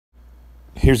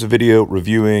Here's a video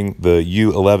reviewing the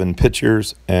U11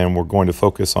 pitchers, and we're going to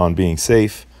focus on being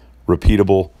safe,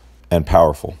 repeatable, and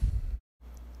powerful.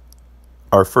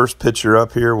 Our first pitcher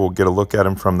up here, we'll get a look at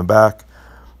him from the back.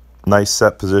 Nice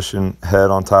set position,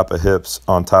 head on top of hips,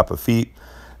 on top of feet.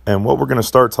 And what we're going to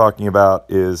start talking about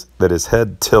is that his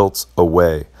head tilts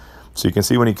away. So you can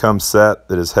see when he comes set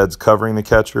that his head's covering the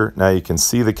catcher. Now you can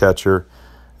see the catcher,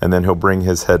 and then he'll bring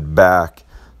his head back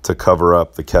to cover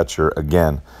up the catcher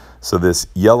again. So this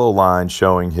yellow line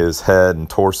showing his head and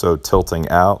torso tilting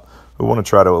out, we want to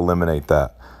try to eliminate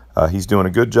that. He's doing a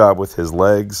good job with his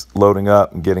legs loading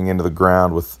up and getting into the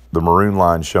ground with the maroon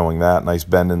line showing that. Nice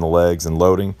bend in the legs and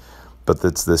loading. But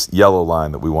it's this yellow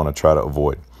line that we want to try to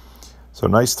avoid. So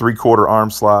nice 3/4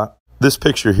 arm slot. This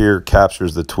picture here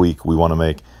captures the tweak we want to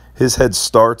make. His head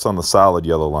starts on the solid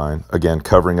yellow line, again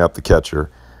covering up the catcher,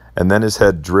 and then his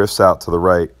head drifts out to the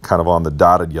right, kind of on the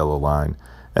dotted yellow line.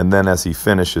 And then as he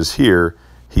finishes here,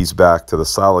 he's back to the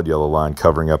solid yellow line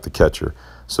covering up the catcher.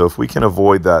 So if we can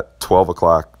avoid that 12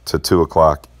 o'clock to 2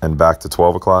 o'clock and back to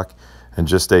 12 o'clock and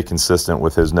just stay consistent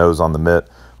with his nose on the mitt,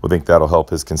 we think that'll help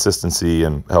his consistency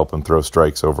and help him throw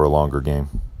strikes over a longer game.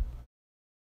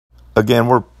 Again,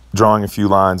 we're drawing a few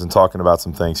lines and talking about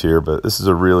some things here, but this is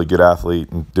a really good athlete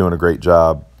and doing a great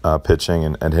job pitching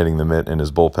and hitting the mitt in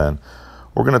his bullpen.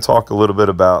 We're going to talk a little bit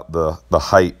about the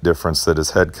height difference, that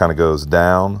his head kind of goes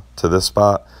down to this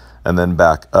spot and then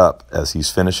back up as he's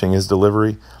finishing his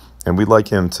delivery. And we'd like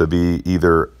him to be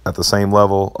either at the same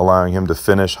level, allowing him to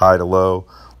finish high to low,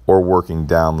 or working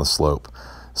down the slope.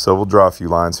 So we'll draw a few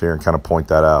lines here and kind of point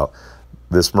that out.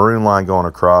 This maroon line going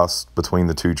across between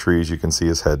the two trees, you can see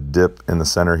his head dip in the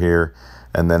center here,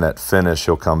 and then at finish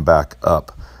he'll come back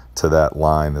up to that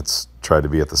line that's tried to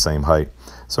be at the same height.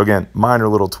 So again, minor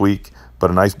little tweak, but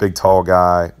a nice big tall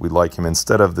guy. We'd like him,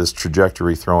 instead of this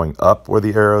trajectory throwing up where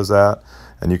the arrow's at,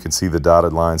 and you can see the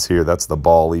dotted lines here, that's the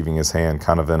ball leaving his hand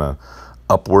kind of in a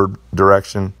upward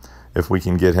direction. If we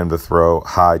can get him to throw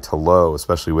high to low,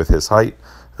 especially with his height,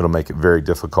 it'll make it very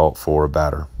difficult for a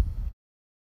batter.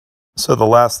 So the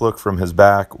last look from his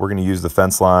back, we're going to use the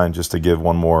fence line just to give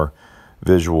one more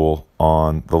visual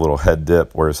on the little head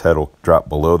dip where his head will drop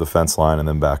below the fence line and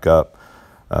then back up.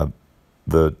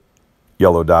 The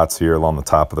yellow dots here along the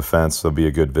top of the fence will be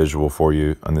a good visual for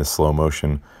you on this slow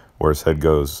motion where his head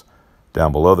goes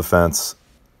down below the fence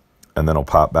and then he'll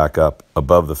pop back up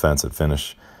above the fence at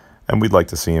finish. And we'd like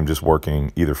to see him just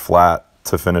working either flat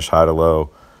to finish high to low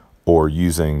or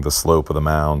using the slope of the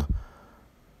mound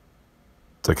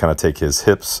to kind of take his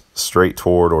hips straight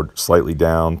toward or slightly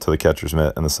down to the catcher's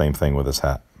mitt, and the same thing with his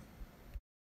hat.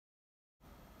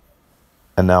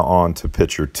 And now on to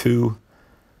pitcher 2.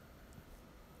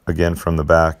 Again from the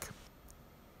back.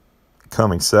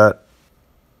 Coming set.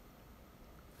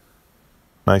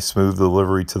 Nice smooth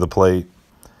delivery to the plate.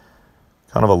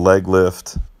 Kind of a leg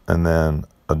lift and then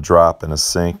a drop and a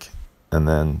sink, and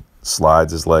then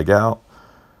slides his leg out.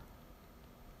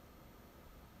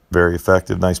 Very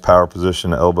effective, nice power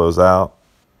position, elbows out.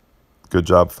 Good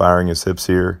job firing his hips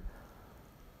here.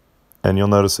 And you'll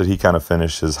notice that he kind of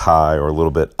finishes high or a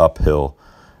little bit uphill.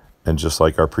 And just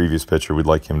like our previous pitcher, we'd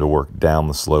like him to work down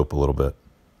the slope a little bit.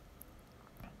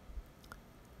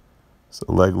 So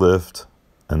leg lift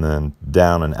and then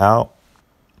down and out.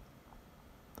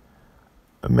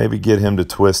 And maybe get him to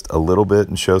twist a little bit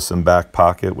and show some back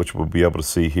pocket, which we'll be able to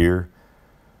see here.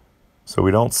 So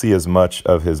we don't see as much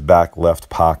of his back left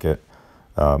pocket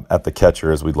at the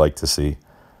catcher as we'd like to see.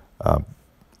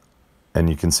 And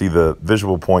you can see the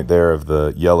visual point there of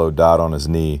the yellow dot on his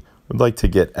knee. We'd like to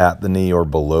get at the knee or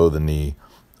below the knee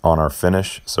on our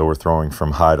finish. So we're throwing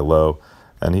from high to low,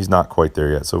 and he's not quite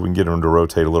there yet. So we can get him to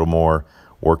rotate a little more,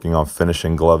 working on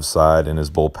finishing glove side in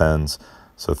his bullpens.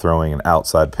 So throwing an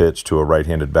outside pitch to a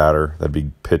right-handed batter, that'd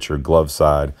be pitcher glove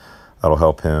side. That'll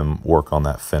help him work on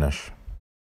that finish.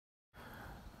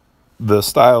 The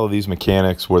style of these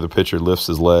mechanics where the pitcher lifts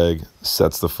his leg,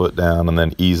 sets the foot down, and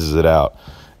then eases it out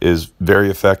is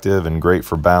very effective and great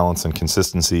for balance and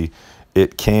consistency.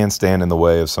 It can stand in the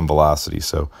way of some velocity.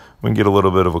 So we can get a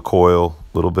little bit of a coil,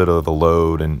 a little bit of the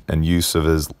load and use of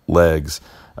his legs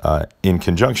in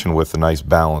conjunction with a nice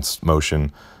balanced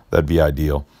motion. That'd be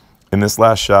ideal. In this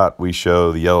last shot, we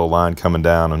show the yellow line coming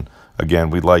down, and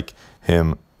again, we'd like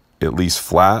him at least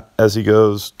flat as he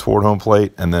goes toward home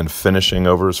plate and then finishing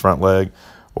over his front leg,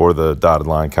 or the dotted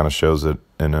line kind of shows it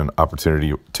in an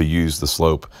opportunity to use the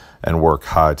slope and work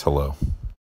high to low.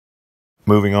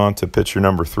 Moving on to pitcher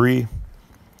number 3.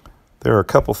 There are a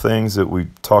couple things that we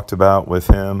talked about with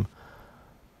him.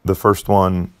 The first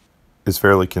one is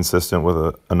fairly consistent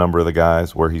with a number of the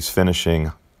guys where he's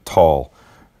finishing tall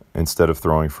instead of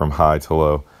throwing from high to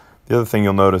low. The other thing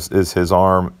you'll notice is his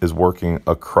arm is working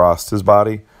across his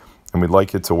body, and we'd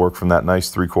like it to work from that nice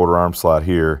 3/4 arm slot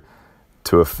here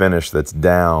to a finish that's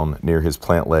down near his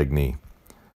plant leg knee.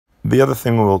 The other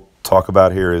thing we'll talk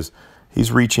about here is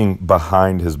he's reaching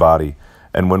behind his body,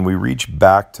 and when we reach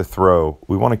back to throw,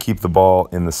 we want to keep the ball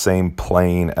in the same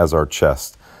plane as our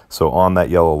chest. So on that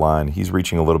yellow line, he's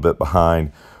reaching a little bit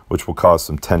behind, which will cause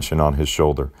some tension on his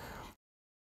shoulder.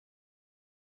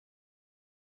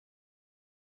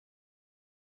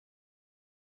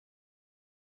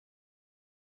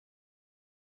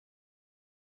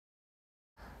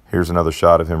 Here's another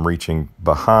shot of him reaching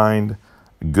behind,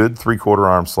 good 3/4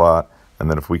 arm slot, and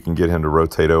then if we can get him to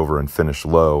rotate over and finish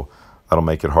low, that'll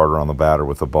make it harder on the batter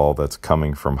with a ball that's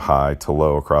coming from high to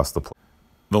low across the plate.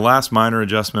 The last minor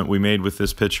adjustment we made with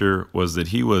this pitcher was that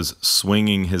he was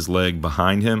swinging his leg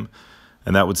behind him,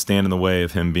 and that would stand in the way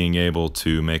of him being able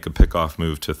to make a pickoff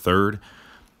move to third.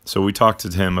 So we talked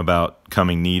to him about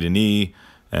coming knee to knee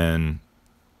and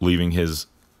leaving his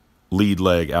lead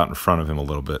leg out in front of him a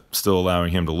little bit, still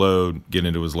allowing him to load, get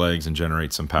into his legs, and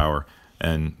generate some power.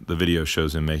 And the video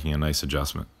shows him making a nice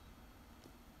adjustment.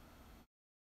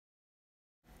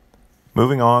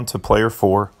 Moving on to player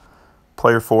 4.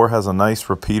 Player 4 has a nice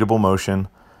repeatable motion.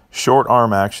 Short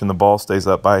arm action, the ball stays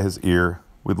up by his ear.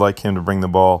 We'd like him to bring the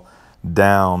ball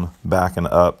down, back and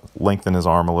up, lengthen his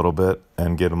arm a little bit,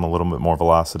 and get him a little bit more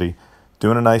velocity.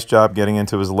 Doing a nice job getting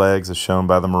into his legs as shown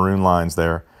by the maroon lines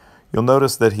there. You'll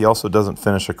notice that he also doesn't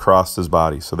finish across his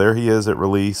body. So there he is at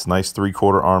release, nice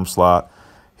 3/4 arm slot.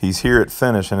 He's here at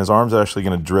finish, and his arm's actually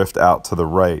going to drift out to the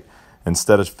right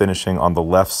instead of finishing on the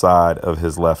left side of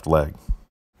his left leg.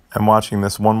 And watching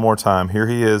this one more time, here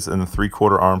he is in the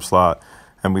 3/4 arm slot,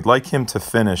 and we'd like him to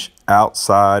finish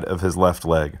outside of his left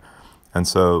leg. And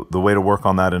so the way to work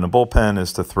on that in a bullpen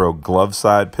is to throw glove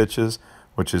side pitches,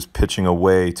 which is pitching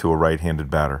away to a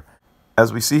right-handed batter.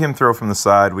 As we see him throw from the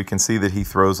side, we can see that he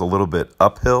throws a little bit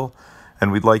uphill, and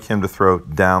we'd like him to throw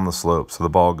down the slope. So the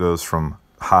ball goes from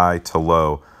high to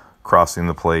low, crossing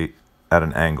the plate at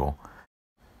an angle.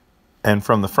 And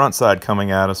from the front side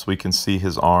coming at us, we can see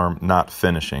his arm not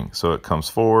finishing. So it comes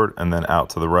forward and then out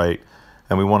to the right,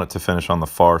 and we want it to finish on the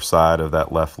far side of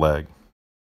that left leg.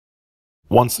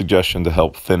 One suggestion to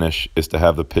help finish is to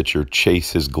have the pitcher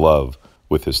chase his glove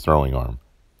with his throwing arm.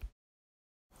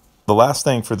 The last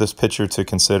thing for this pitcher to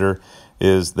consider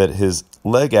is that his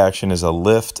leg action is a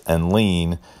lift and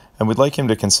lean, and we'd like him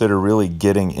to consider really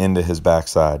getting into his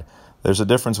backside. There's a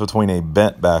difference between a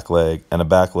bent back leg and a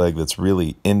back leg that's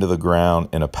really into the ground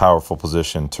in a powerful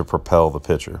position to propel the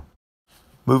pitcher.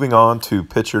 Moving on to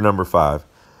pitcher number 5.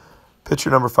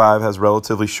 Pitcher number 5 has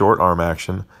relatively short arm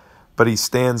action, but he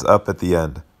stands up at the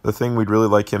end. The thing we'd really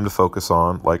like him to focus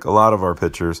on, like a lot of our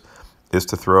pitchers, is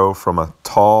to throw from a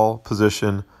tall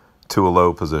position to a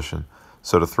low position,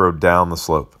 so to throw down the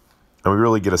slope. And we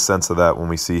really get a sense of that when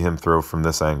we see him throw from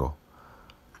this angle.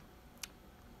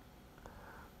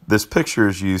 This picture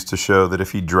is used to show that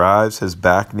if he drives his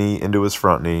back knee into his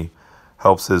front knee,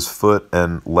 helps his foot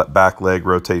and back leg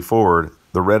rotate forward,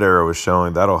 the red arrow is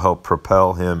showing that'll help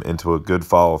propel him into a good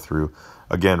follow-through.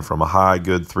 Again, from a high,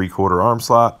 good 3/4 arm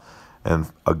slot and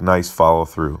a nice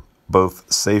follow-through. Both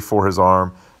safe for his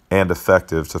arm and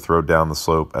effective to throw down the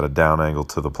slope at a down angle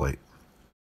to the plate.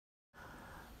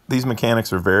 These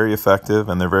mechanics are very effective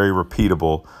and they're very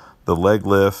repeatable. The leg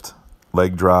lift,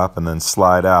 leg drop, and then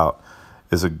slide out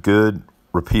is a good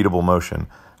repeatable motion.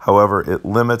 However, it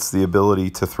limits the ability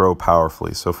to throw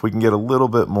powerfully. So if we can get a little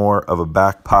bit more of a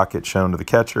back pocket shown to the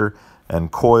catcher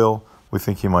and coil, we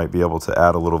think he might be able to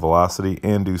add a little velocity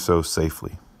and do so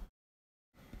safely.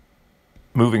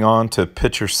 Moving on to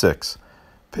pitcher 6.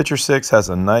 Pitcher 6 has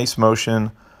a nice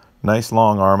motion, nice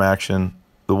long arm action.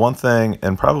 The one thing,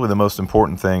 and probably the most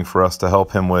important thing for us to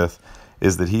help him with,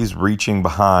 is that he's reaching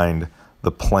behind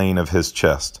the plane of his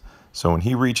chest. So when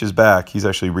he reaches back, he's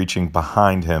actually reaching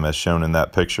behind him as shown in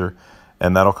that picture,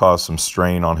 and that'll cause some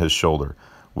strain on his shoulder.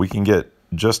 We can get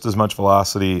just as much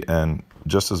velocity and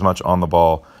just as much on the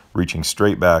ball reaching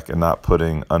straight back and not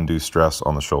putting undue stress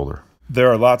on the shoulder. There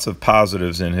are lots of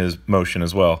positives in his motion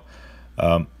as well.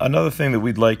 Another thing that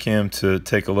we'd like him to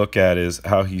take a look at is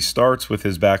how he starts with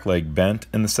his back leg bent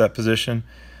in the set position,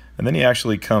 and then he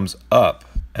actually comes up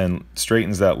and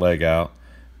straightens that leg out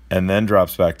and then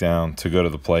drops back down to go to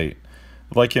the plate.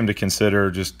 I'd like him to consider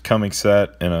just coming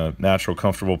set in a natural,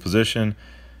 comfortable position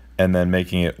and then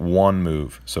making it one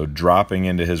move. So dropping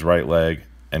into his right leg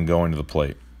and going to the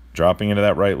plate. Dropping into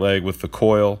that right leg with the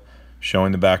coil,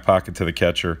 showing the back pocket to the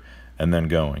catcher, and then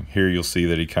going. Here you'll see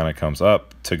that he kind of comes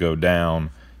up to go down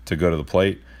to go to the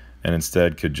plate and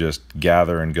instead could just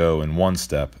gather and go in one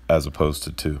step as opposed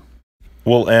to two.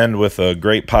 We'll end with a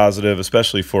great positive,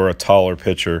 especially for a taller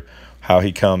pitcher, how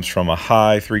he comes from a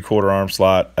high 3/4 arm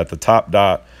slot at the top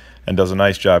dot and does a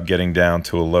nice job getting down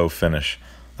to a low finish.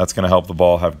 That's going to help the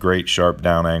ball have great sharp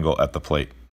down angle at the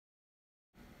plate.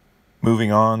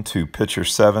 Moving on to pitcher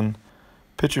 7.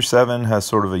 Pitcher 7 has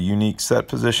sort of a unique set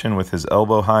position with his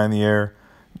elbow high in the air.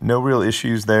 No real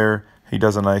issues there. He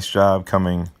does a nice job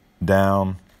coming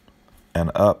down and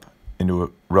up into a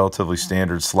relatively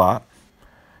standard slot.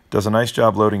 Does a nice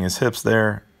job loading his hips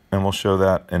there, and we'll show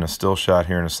that in a still shot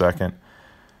here in a second.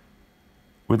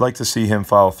 We'd like to see him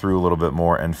follow through a little bit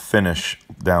more and finish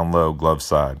down low glove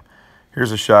side.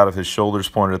 Here's a shot of his shoulders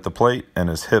pointed at the plate and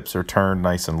his hips are turned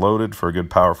nice and loaded for a good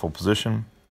powerful position.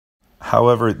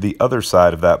 However, the other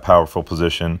side of that powerful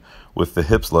position with the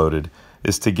hips loaded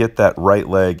is to get that right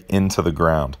leg into the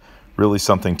ground, really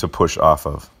something to push off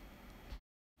of.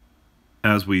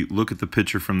 As we look at the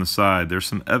pitcher from the side, there's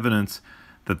some evidence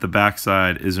that the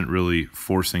backside isn't really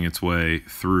forcing its way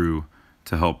through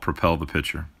to help propel the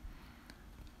pitcher.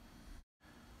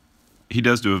 He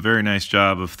does do a very nice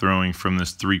job of throwing from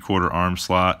this 3/4 arm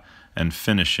slot and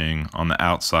finishing on the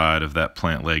outside of that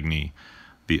plant leg knee,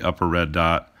 the upper red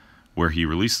dot where he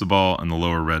released the ball and the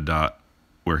lower red dot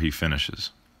where he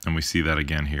finishes. And we see that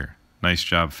again here. Nice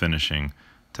job finishing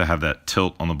to have that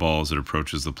tilt on the ball as it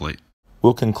approaches the plate.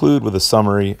 We'll conclude with a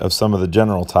summary of some of the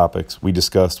general topics we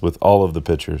discussed with all of the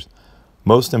pitchers.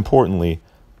 Most importantly,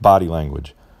 body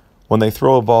language. When they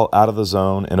throw a ball out of the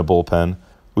zone in a bullpen,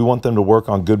 we want them to work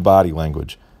on good body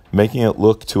language, making it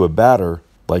look to a batter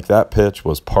like that pitch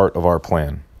was part of our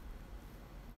plan.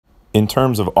 In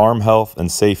terms of arm health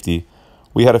and safety,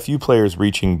 we had a few players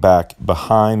reaching back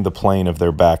behind the plane of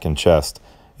their back and chest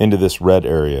into this red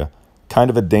area, kind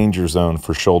of a danger zone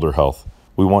for shoulder health.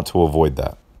 We want to avoid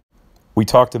that. We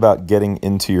talked about getting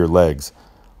into your legs,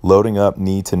 loading up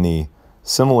knee to knee,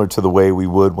 similar to the way we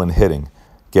would when hitting,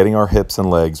 getting our hips and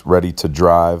legs ready to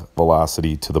drive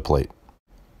velocity to the plate.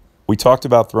 We talked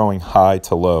about throwing high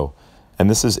to low, and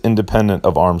this is independent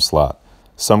of arm slot.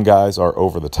 Some guys are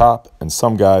over the top, and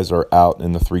some guys are out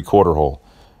in the 3/4 hole.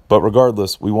 But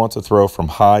regardless, we want to throw from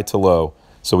high to low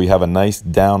so we have a nice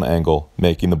down angle,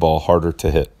 making the ball harder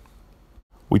to hit.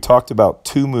 We talked about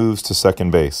 2 moves to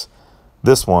second base.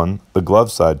 This one, the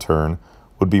glove side turn,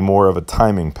 would be more of a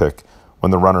timing pick when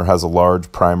the runner has a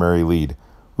large primary lead.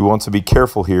 We want to be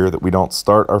careful here that we don't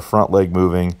start our front leg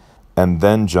moving and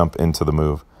then jump into the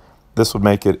move. This would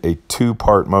make it a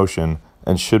 2-part motion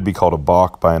and should be called a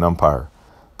balk by an umpire.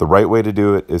 The right way to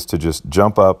do it is to just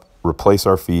jump up, replace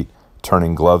our feet,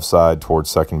 turning glove side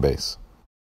towards second base.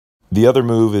 The other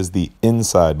move is the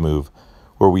inside move,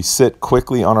 where we sit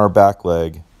quickly on our back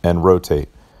leg and rotate.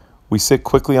 We sit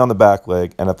quickly on the back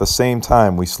leg, and at the same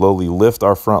time, we slowly lift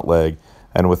our front leg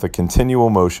and with a continual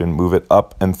motion, move it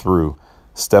up and through,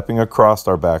 stepping across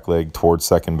our back leg towards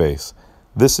second base.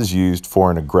 This is used for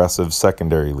an aggressive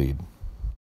secondary lead.